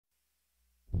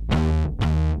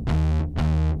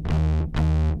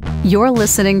You're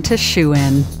listening to Shoe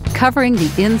In, covering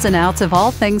the ins and outs of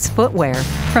all things footwear,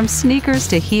 from sneakers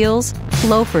to heels,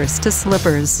 loafers to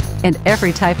slippers, and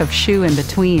every type of shoe in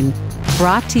between.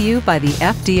 Brought to you by the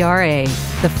FDRA,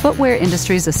 the Footwear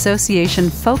Industries Association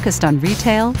focused on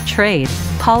retail, trade,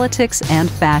 politics, and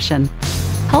fashion,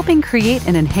 helping create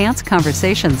and enhance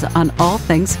conversations on all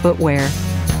things footwear.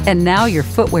 And now your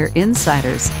footwear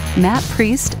insiders, Matt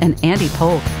Priest and Andy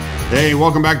Polk. Hey,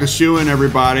 welcome back to Shoe In,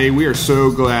 everybody. We are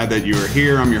so glad that you are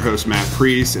here. I'm your host, Matt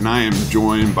Priest, and I am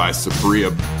joined by Sabria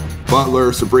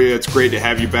Butler. Sabria, it's great to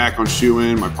have you back on Shoe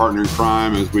In, my partner in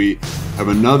crime, as we have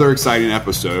another exciting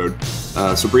episode.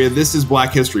 Sabria, this is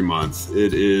Black History Month.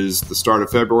 It is the start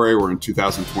of February. We're in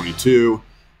 2022.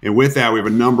 And with that, we have a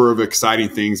number of exciting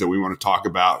things that we want to talk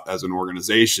about as an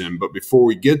organization. But before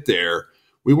we get there,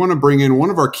 we want to bring in one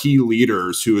of our key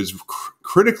leaders who is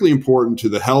critically important to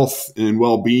the health and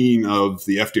well-being of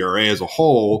the FDRA as a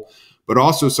whole, but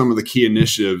also some of the key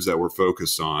initiatives that we're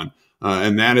focused on.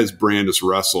 And that is Brandis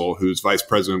Russell, who's Vice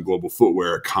President of Global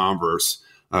Footwear at Converse.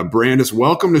 Brandis,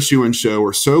 welcome to Shoe In Show.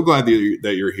 We're so glad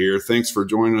that you're here. Thanks for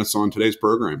joining us on today's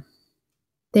program.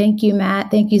 Thank you,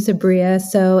 Matt. Thank you, Sabria.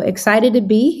 So excited to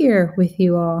be here with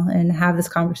you all and have this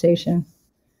conversation.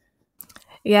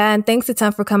 Yeah, and thanks a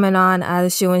ton for coming on the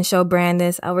Shoe In Show,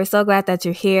 Brandis. We're so glad that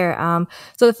you're here.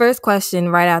 So the first question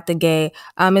right out the gate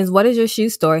is, what is your shoe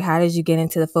story? How did you get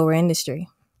into the footwear industry?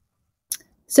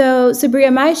 So,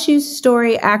 Sabria, my shoe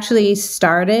story actually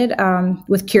started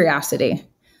with curiosity.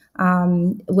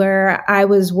 Where I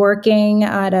was working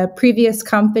at a previous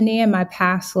company in my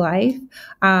past life.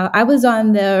 I was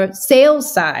on the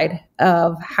sales side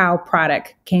of how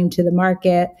product came to the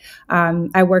market.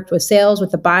 I worked with sales with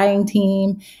the buying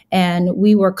team, and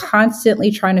we were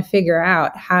constantly trying to figure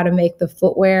out how to make the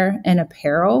footwear and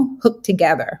apparel hook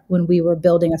together when we were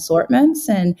building assortments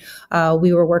and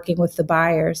we were working with the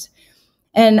buyers.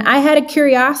 And I had a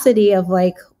curiosity of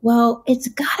like, well, it's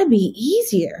got to be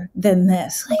easier than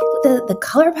this. Like the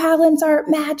color palettes aren't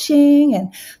matching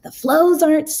and the flows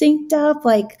aren't synced up.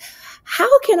 Like, how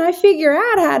can I figure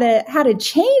out how to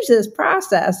change this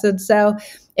process? And so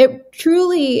it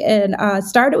truly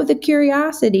started with a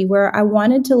curiosity where I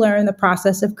wanted to learn the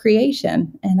process of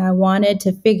creation, and I wanted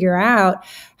to figure out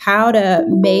how to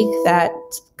make that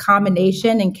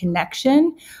combination and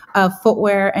connection of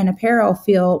footwear and apparel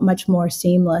feel much more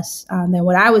seamless than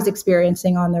what I was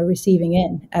experiencing on the receiving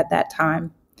end at that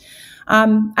time.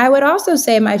 I would also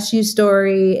say my shoe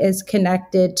story is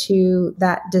connected to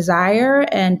that desire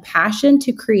and passion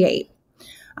to create.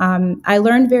 I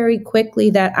learned very quickly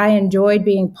that I enjoyed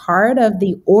being part of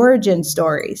the origin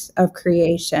stories of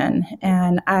creation.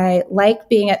 And I liked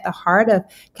being at the heart of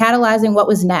catalyzing what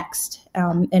was next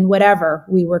in whatever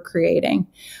we were creating.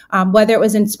 Whether it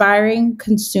was inspiring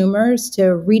consumers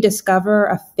to rediscover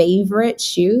a favorite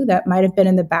shoe that might have been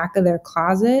in the back of their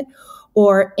closet,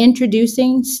 or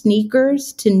introducing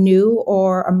sneakers to new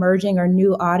or emerging or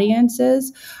new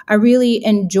audiences. I really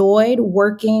enjoyed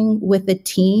working with a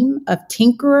team of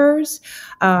tinkerers,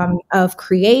 of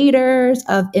creators,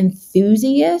 of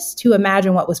enthusiasts to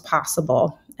imagine what was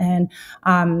possible. And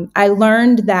I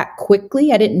learned that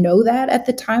quickly. I didn't know that at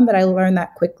the time, but I learned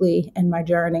that quickly in my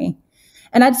journey.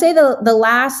 And I'd say the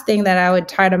last thing that I would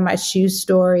tie to my shoe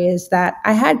story is that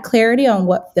I had clarity on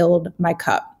what filled my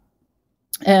cup.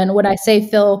 And when I say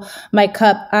fill my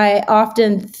cup, I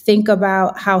often think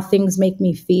about how things make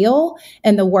me feel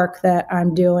and the work that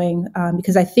I'm doing.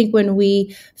 Because I think when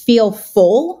we feel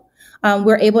full,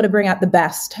 we're able to bring out the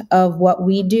best of what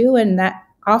we do. And that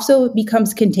also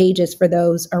becomes contagious for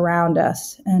those around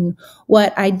us. And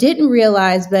what I didn't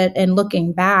realize, but in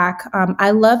looking back, I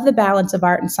love the balance of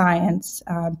art and science.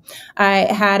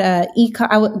 I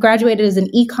graduated as an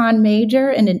econ major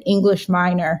and an English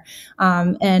minor.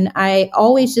 And I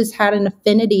always just had an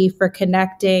affinity for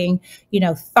connecting,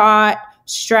 thought,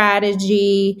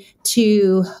 strategy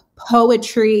to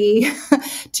poetry,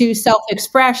 to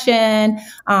self-expression,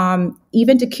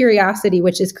 even to curiosity,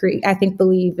 which is,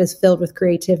 believe is filled with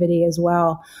creativity as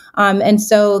well. And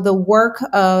so the work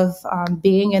of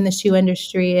being in the shoe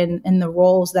industry and the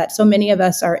roles that so many of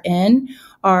us are in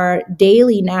are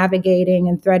daily navigating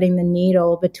and threading the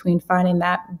needle between finding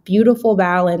that beautiful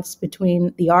balance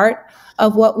between the art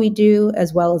of what we do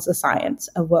as well as the science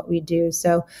of what we do.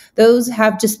 So those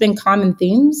have just been common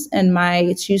themes in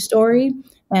my shoe story.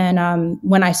 And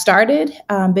when I started,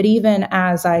 but even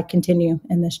as I continue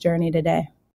in this journey today.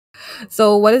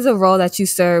 So what is the role that you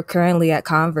serve currently at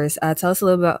Converse? Tell us a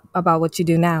little bit about what you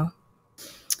do now.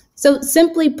 So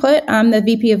simply put, I'm the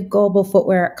VP of Global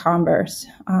Footwear at Converse.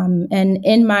 And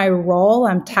in my role,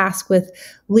 I'm tasked with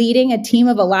leading a team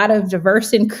of a lot of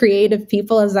diverse and creative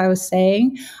people, as I was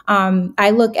saying.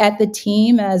 I look at the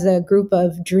team as a group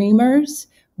of dreamers,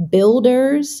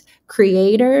 builders,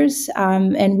 creators,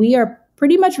 and we are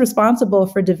pretty much responsible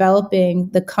for developing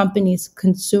the company's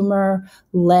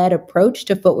consumer-led approach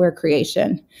to footwear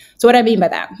creation. So what I mean by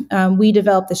that, we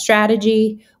develop the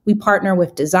strategy, we partner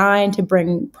with design to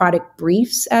bring product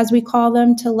briefs, as we call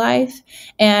them, to life.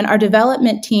 And our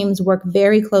development teams work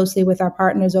very closely with our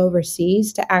partners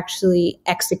overseas to actually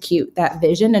execute that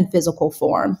vision in physical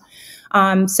form.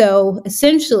 So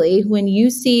essentially, when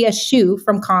you see a shoe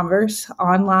from Converse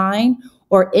online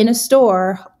or in a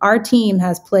store, our team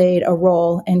has played a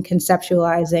role in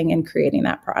conceptualizing and creating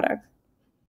that product.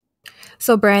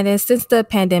 So, Brandon, since the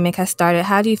pandemic has started,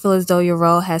 how do you feel as though your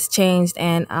role has changed?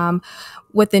 And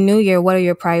with the new year, what are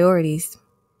your priorities?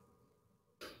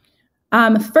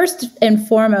 First and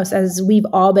foremost, as we've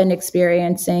all been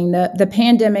experiencing, the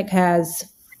pandemic has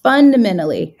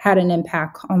fundamentally had an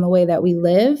impact on the way that we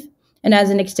live and, as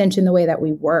an extension, the way that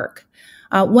we work.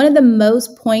 One of the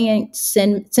most poignant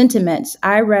sentiments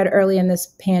I read early in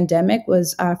this pandemic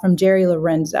was from Jerry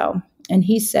Lorenzo. And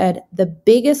he said, the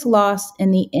biggest loss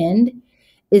in the end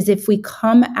is if we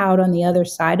come out on the other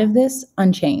side of this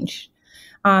unchanged.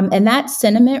 And that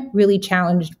sentiment really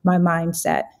challenged my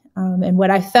mindset. And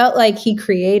what I felt like he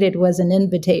created was an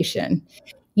invitation.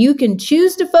 You can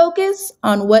choose to focus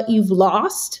on what you've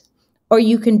lost, or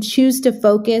you can choose to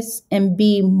focus and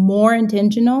be more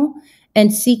intentional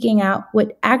and seeking out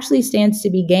what actually stands to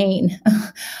be gained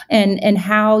and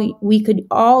how we could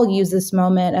all use this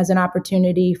moment as an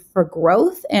opportunity for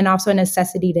growth and also a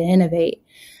necessity to innovate.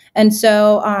 And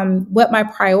so what my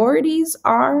priorities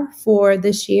are for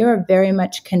this year are very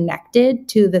much connected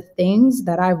to the things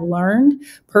that I've learned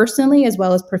personally as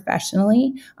well as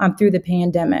professionally through the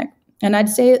pandemic. And I'd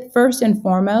say first and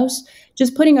foremost,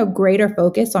 just putting a greater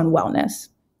focus on wellness,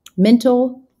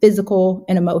 mental, physical,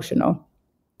 and emotional.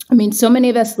 I mean, so many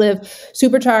of us live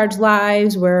supercharged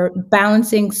lives. We're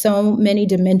balancing so many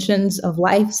dimensions of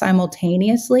life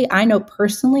simultaneously. I know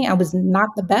personally, I was not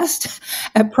the best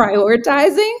at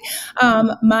prioritizing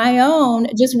my own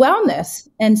just wellness.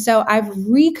 And so I've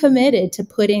recommitted to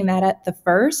putting that at the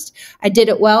first. I did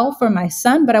it well for my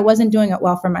son, but I wasn't doing it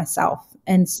well for myself.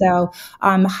 And so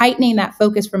heightening that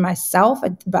focus for myself,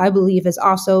 I believe, has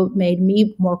also made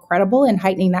me more credible in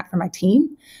heightening that for my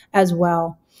team as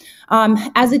well.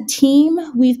 As a team,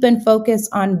 we've been focused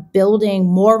on building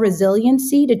more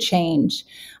resiliency to change.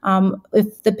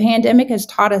 If the pandemic has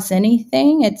taught us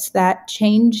anything, it's that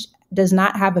change does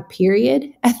not have a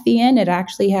period at the end. It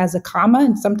actually has a comma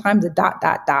and sometimes a ...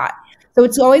 So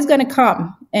it's always going to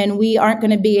come, and we aren't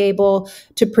going to be able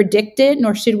to predict it,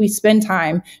 nor should we spend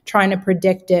time trying to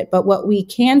predict it. But what we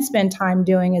can spend time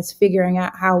doing is figuring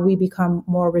out how we become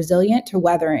more resilient to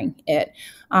weathering it.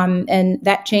 And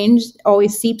that change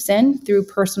always seeps in through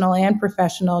personal and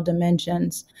professional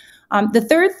dimensions. The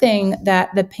third thing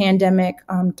that the pandemic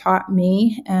taught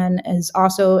me, and is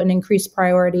also an increased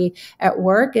priority at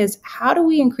work, is how do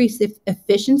we increase the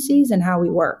efficiencies in how we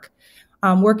work?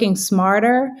 Working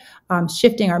smarter,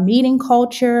 shifting our meeting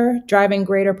culture, driving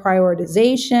greater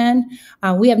prioritization.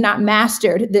 We have not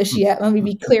mastered this yet. Let me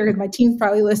be clear, because my team's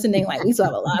probably listening like, we still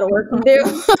have a lot of work to do.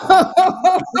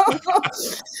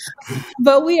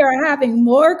 But we are having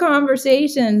more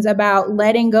conversations about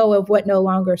letting go of what no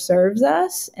longer serves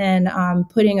us and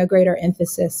putting a greater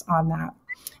emphasis on that.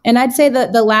 And I'd say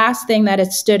that the last thing that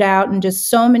has stood out in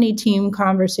just so many team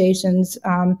conversations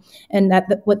and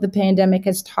that what the pandemic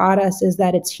has taught us is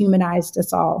that it's humanized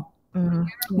us all. Mm-hmm.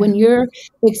 When you're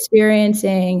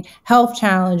experiencing health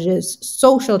challenges,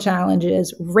 social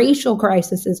challenges, racial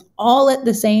crises, all at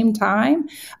the same time,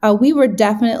 we were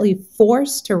definitely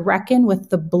forced to reckon with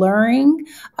the blurring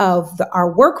of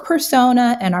our work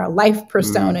persona and our life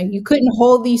persona. Mm-hmm. You couldn't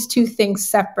hold these two things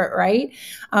separate, right?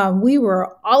 We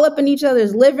were all up in each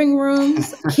other's living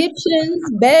rooms,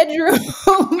 kitchens,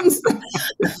 bedrooms,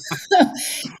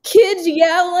 kids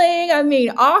yelling. I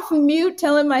mean, off mute,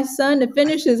 telling my son to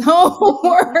finish his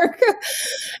homework.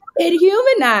 It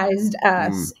humanized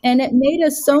us, and it made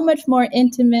us so much more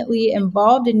intimately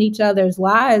involved in each other's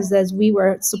lives as we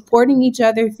were supporting each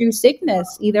other through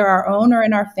sickness, either our own or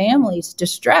in our families,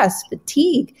 distress,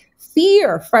 fatigue,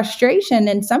 fear, frustration,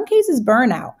 in some cases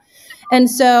burnout. And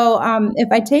so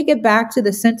if I take it back to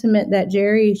the sentiment that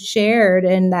Jerry shared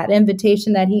and that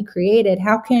invitation that he created,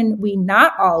 how can we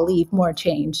not all leave more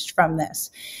changed from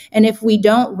this? And if we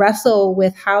don't wrestle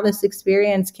with how this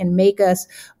experience can make us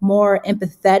more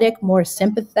empathetic, more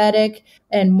sympathetic,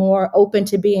 and more open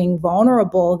to being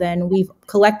vulnerable, then we've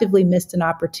collectively missed an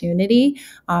opportunity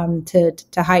to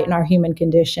heighten our human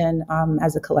condition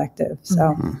as a collective.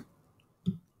 So.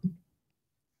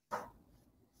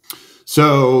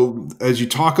 So as you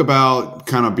talk about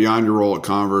kind of beyond your role at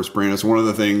Converse, Brandis, one of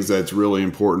the things that's really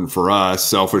important for us,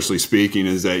 selfishly speaking,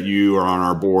 is that you are on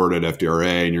our board at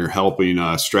FDRA and you're helping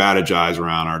us strategize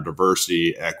around our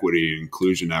diversity, equity, and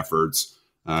inclusion efforts.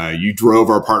 You drove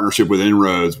our partnership with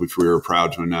En-ROADS, which we were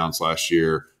proud to announce last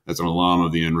year as an alum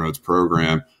of the En-ROADS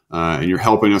program. And you're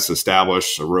helping us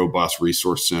establish a robust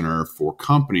resource center for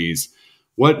companies.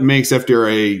 What makes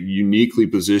FDRA uniquely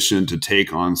positioned to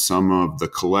take on some of the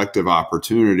collective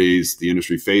opportunities the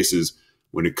industry faces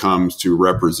when it comes to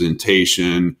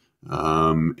representation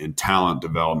and talent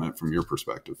development from your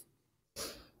perspective?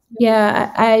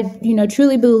 Yeah, I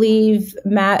truly believe,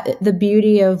 Matt, the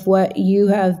beauty of what you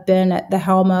have been at the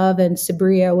helm of, and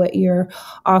Sabria, what you're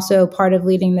also part of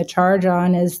leading the charge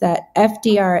on, is that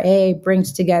FDRA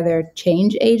brings together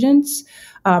change agents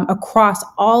across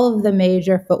all of the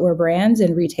major footwear brands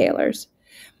and retailers.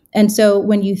 And so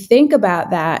when you think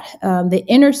about that, the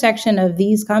intersection of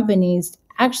these companies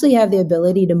actually have the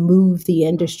ability to move the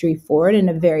industry forward in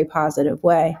a very positive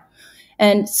way.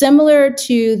 And similar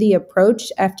to the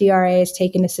approach FDRA has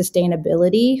taken to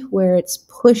sustainability, where it's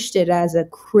pushed it as a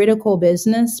critical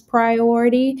business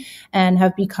priority and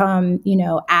have become,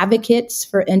 advocates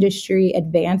for industry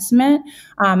advancement,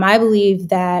 I believe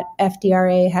that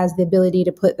FDRA has the ability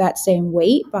to put that same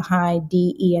weight behind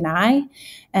DE&I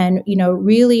and,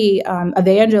 really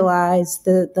evangelize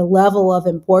the level of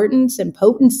importance and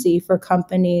potency for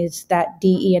companies that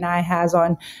DE&I has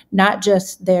on not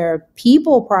just their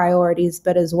people priorities,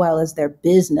 but as well as their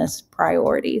business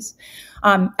priorities.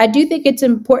 I do think it's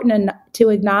important to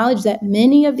acknowledge that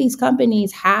many of these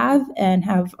companies have and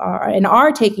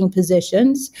are taking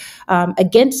positions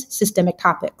against systemic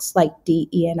topics like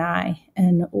DE&I.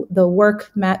 And the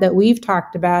work, Matt, that we've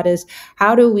talked about is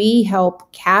how do we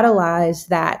help catalyze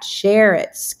that, share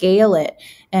it, scale it,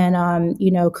 and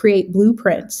create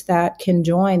blueprints that can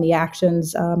join the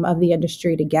actions of the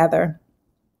industry together.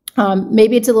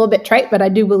 Maybe it's a little bit trite, but I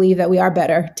do believe that we are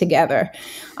better together.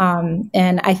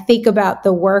 And I think about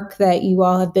the work that you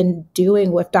all have been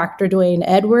doing with Dr. Dwayne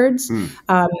Edwards,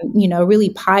 really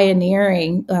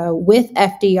pioneering with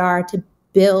FDRA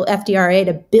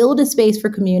to build a space for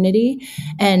community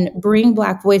and bring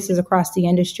Black voices across the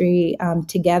industry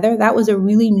together. That was a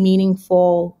really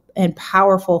meaningful and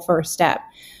powerful first step.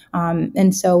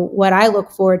 And so what I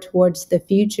look forward towards the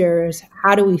future is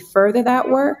how do we further that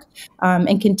work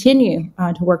and continue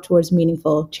to work towards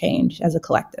meaningful change as a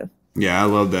collective. Yeah, I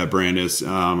love that, Brandis.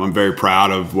 I'm very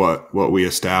proud of what we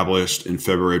established in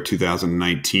February of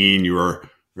 2019. You were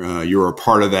a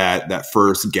part of that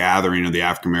first gathering of the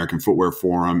African American Footwear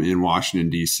Forum in Washington,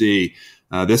 D.C.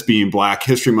 This being Black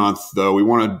History Month, though, we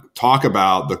want to talk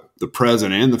about the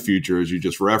present and the future, as you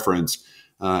just referenced.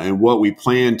 And what we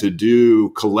plan to do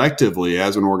collectively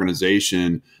as an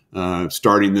organization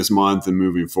starting this month and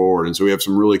moving forward. And so we have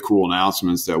some really cool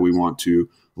announcements that we want to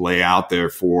lay out there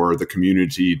for the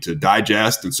community to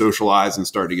digest and socialize and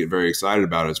start to get very excited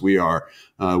about as we are.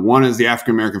 One is the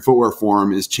African American Footwear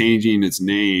Forum is changing its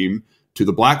name to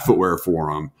the Black Footwear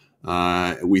Forum.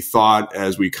 We thought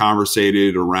as we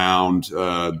conversated around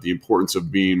the importance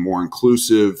of being more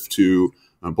inclusive to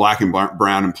Black and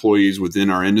brown employees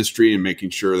within our industry and making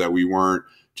sure that we weren't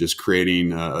just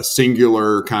creating a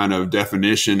singular kind of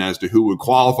definition as to who would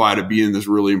qualify to be in this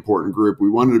really important group.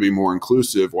 We wanted to be more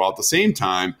inclusive while at the same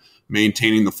time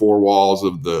maintaining the four walls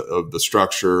of the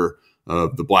structure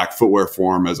of the Black Footwear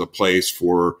Forum as a place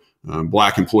for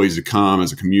Black employees to come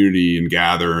as a community and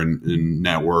gather and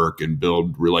network and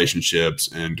build relationships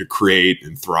and to create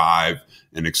and thrive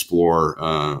and explore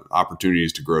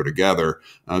opportunities to grow together.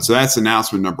 So that's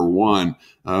announcement number one.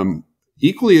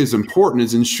 Equally as important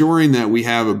is ensuring that we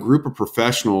have a group of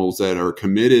professionals that are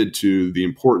committed to the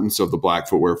importance of the Black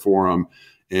Footwear Forum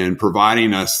and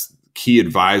providing us key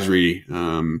advisory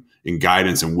and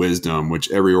guidance and wisdom,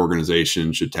 which every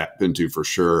organization should tap into for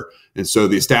sure. And so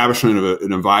the establishment of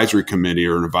an advisory committee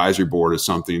or an advisory board is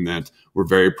something that we're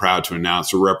very proud to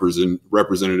announce. So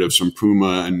representatives from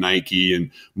Puma and Nike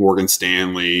and Morgan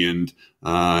Stanley and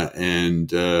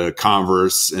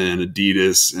Converse and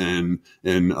Adidas and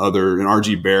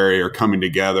RG Berry are coming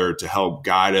together to help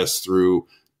guide us through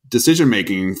decision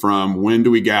making from when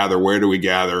do we gather, where do we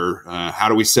gather, how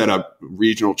do we set up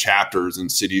regional chapters in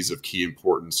cities of key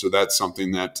importance. So that's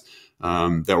something that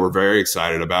we're very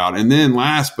excited about. And then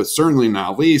last, but certainly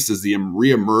not least, is the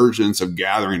reemergence of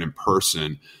gathering in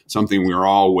person, something we were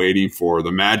all waiting for.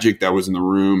 The magic that was in the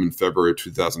room in February of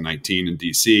 2019 in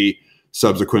DC,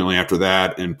 subsequently after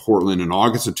that in Portland in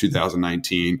August of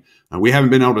 2019, we haven't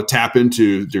been able to tap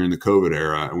into during the COVID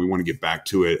era, and we want to get back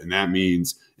to it. And that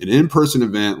means an in-person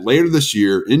event later this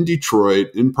year in Detroit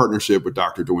in partnership with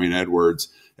Dr. Dwayne Edwards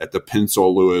at the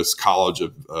Pensole Lewis College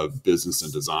of Business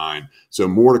and Design. So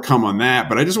more to come on that.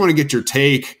 But I just want to get your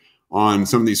take on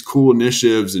some of these cool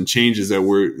initiatives and changes that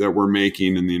we're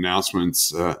making in the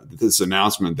announcements, this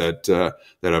announcement that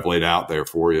I've laid out there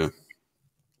for you.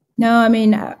 No, I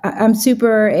mean, I'm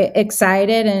super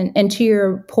excited. And to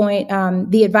your point,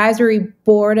 the advisory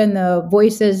board and the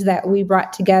voices that we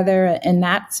brought together in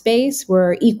that space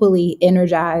were equally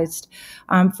energized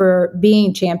for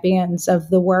being champions of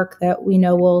the work that we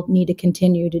know we'll need to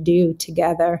continue to do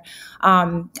together.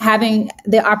 Having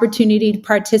the opportunity to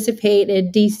participate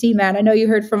in DC, Matt, I know you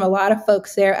heard from a lot of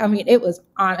folks there. I mean, it was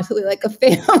honestly like a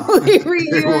family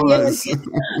reunion.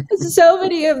 So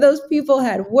many of those people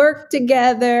had worked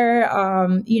together,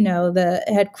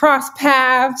 had crossed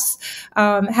paths,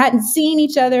 hadn't seen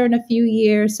each other in a few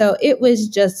years. So it was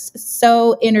just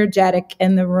so energetic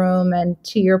in the room. And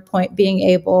to your point, being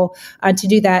able to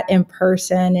do that in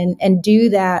person and do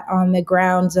that on the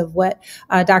grounds of what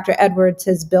Dr. Edwards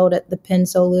has built at the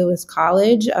Pensole Lewis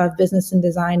College of Business and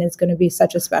Design is going to be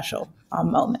such a special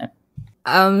moment.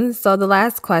 So the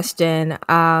last question,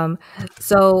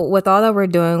 so with all that we're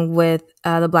doing with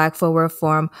the Black Footwear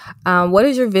Forum, what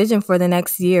is your vision for the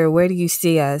next year? Where do you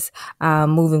see us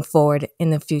moving forward in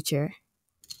the future?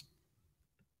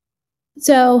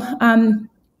 So,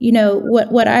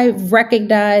 what I've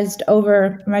recognized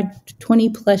over my 20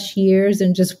 plus years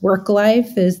in just work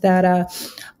life is that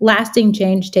lasting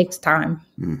change takes time.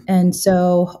 And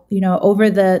so, over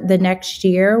the next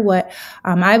year, what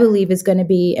I believe is going to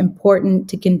be important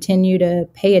to continue to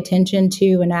pay attention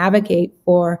to and advocate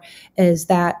for is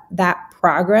that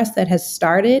progress that has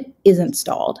started isn't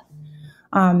stalled.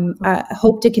 I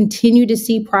hope to continue to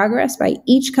see progress by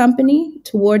each company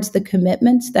towards the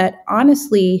commitments that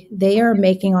honestly they are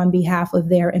making on behalf of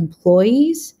their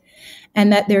employees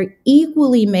and that they're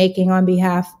equally making on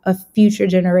behalf of future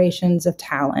generations of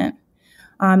talent.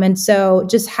 And so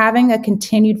just having a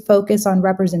continued focus on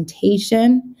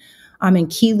representation in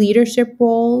key leadership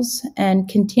roles and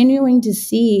continuing to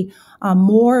see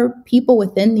more people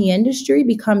within the industry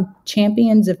become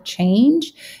champions of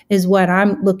change is what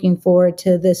I'm looking forward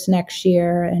to this next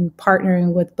year, and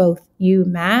partnering with both you,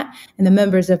 Matt, and the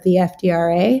members of the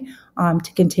FDRA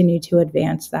to continue to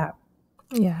advance that.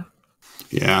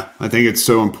 Yeah, I think it's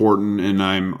so important, and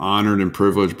I'm honored and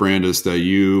privileged, Brandis, that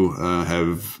you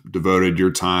have devoted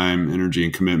your time, energy,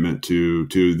 and commitment to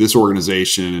this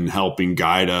organization and helping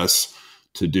guide us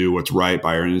to do what's right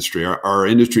by our industry. Our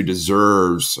industry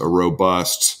deserves a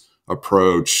robust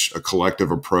approach, a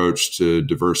collective approach to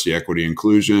diversity, equity,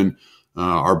 inclusion.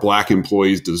 Our Black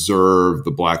employees deserve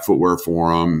the Black Footwear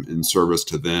Forum in service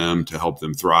to them, to help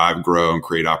them thrive, grow, and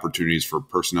create opportunities for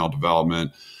personnel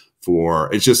development.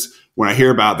 It's just, when I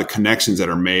hear about the connections that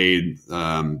are made,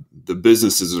 the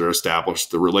businesses that are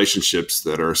established, the relationships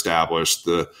that are established,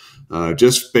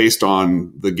 just based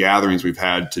on the gatherings we've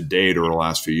had to date over the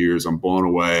last few years, I'm blown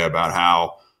away about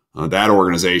how that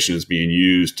organization is being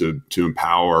used to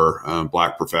empower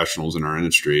Black professionals in our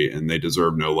industry, and they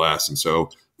deserve no less. And so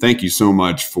thank you so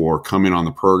much for coming on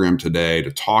the program today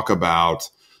to talk about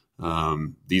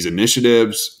these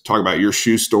initiatives, talk about your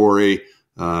shoe story.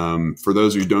 For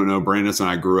those of you who don't know, Brandis and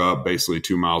I grew up basically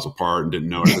 2 miles apart and didn't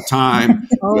know it at the time.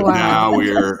 But now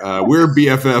we're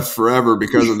BFFs forever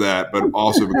because of that, but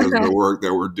also because of the work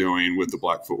that we're doing with the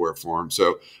Black Footwear Forum.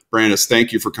 So, Brandis,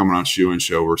 thank you for coming on Shoe and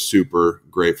Show. We're super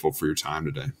grateful for your time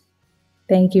today.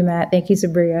 Thank you, Matt. Thank you,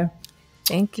 Sabria.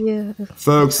 Thank you.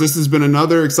 Folks, this has been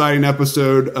another exciting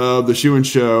episode of the Shoe and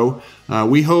Show.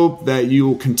 We hope that you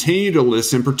will continue to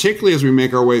listen, particularly as we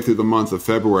make our way through the month of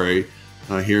February.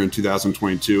 Here in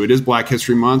 2022. It is Black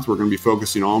History Month. We're going to be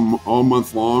focusing all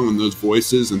month long on those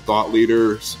voices and thought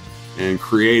leaders and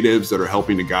creatives that are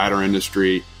helping to guide our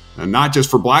industry, and not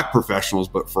just for Black professionals,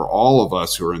 but for all of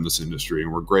us who are in this industry.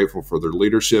 And we're grateful for their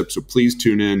leadership. So please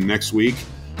tune in next week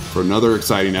for another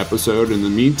exciting episode. In the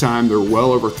meantime, there are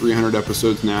well over 300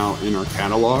 episodes now in our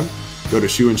catalog. Go to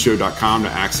shoeandshow.com to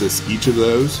access each of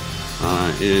those.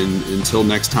 And until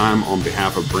next time, on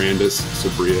behalf of Brandis,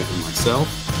 Sabria, and myself,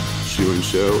 Shoe and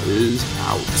Show is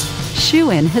out.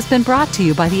 Shoe-In has been brought to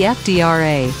you by the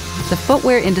FDRA, the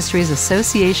Footwear Industries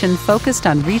Association focused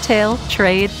on retail,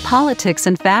 trade, politics,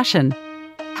 and fashion,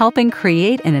 helping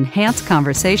create and enhance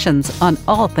conversations on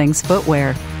all things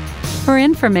footwear. For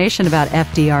information about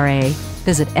FDRA,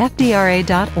 visit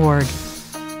fdra.org.